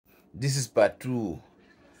This is part 2.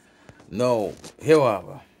 Now,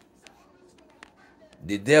 however,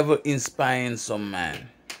 the devil inspiring some man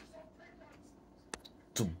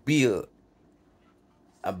to build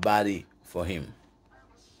a body for him.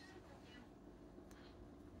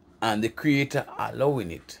 And the Creator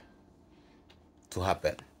allowing it to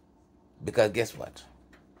happen. Because guess what?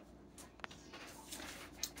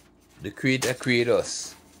 The Creator created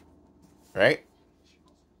us. Right?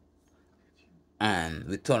 And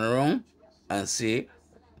we turn around and say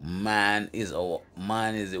man is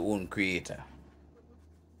the own creator.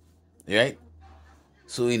 Right?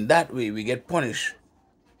 So in that way we get punished.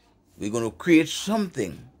 We're gonna create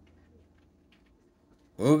something.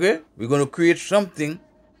 Okay? We're gonna create something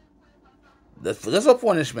that's a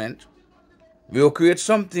punishment. We'll create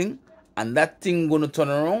something, and that thing gonna turn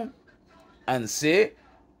around and say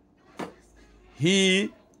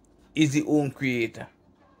he is the own creator.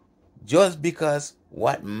 Just because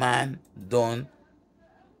what man done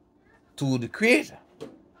to the creator.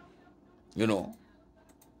 You know.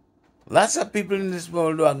 Lots of people in this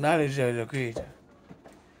world do acknowledge there is a creator.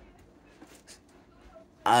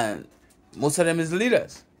 And most of them is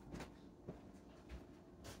leaders.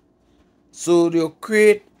 So they'll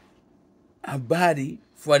create a body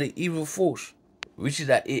for the evil force, which is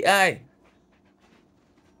that AI.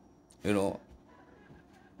 You know.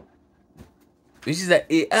 Which is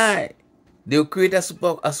that AI. They'll create a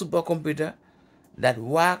supercomputer that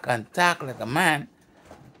walk and talk like a man,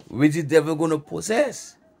 which the devil gonna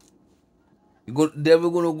possess. The devil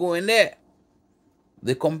gonna go in there.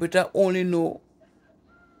 The computer only know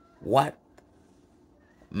what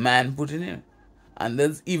man put in him. And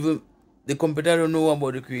then even the computer don't know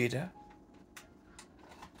about the creator.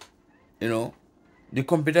 You know, the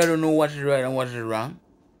computer don't know what is right and what is wrong.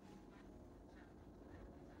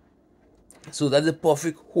 So that's the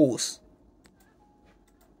perfect host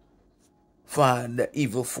for the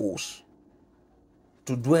evil force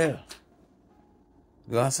to dwell.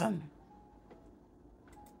 You understand?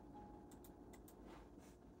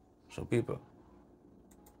 So people,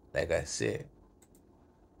 like I said,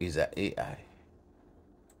 is an AI.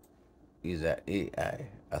 Is an AI.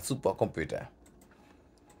 A supercomputer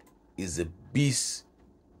is a beast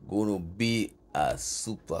gonna be a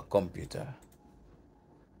supercomputer.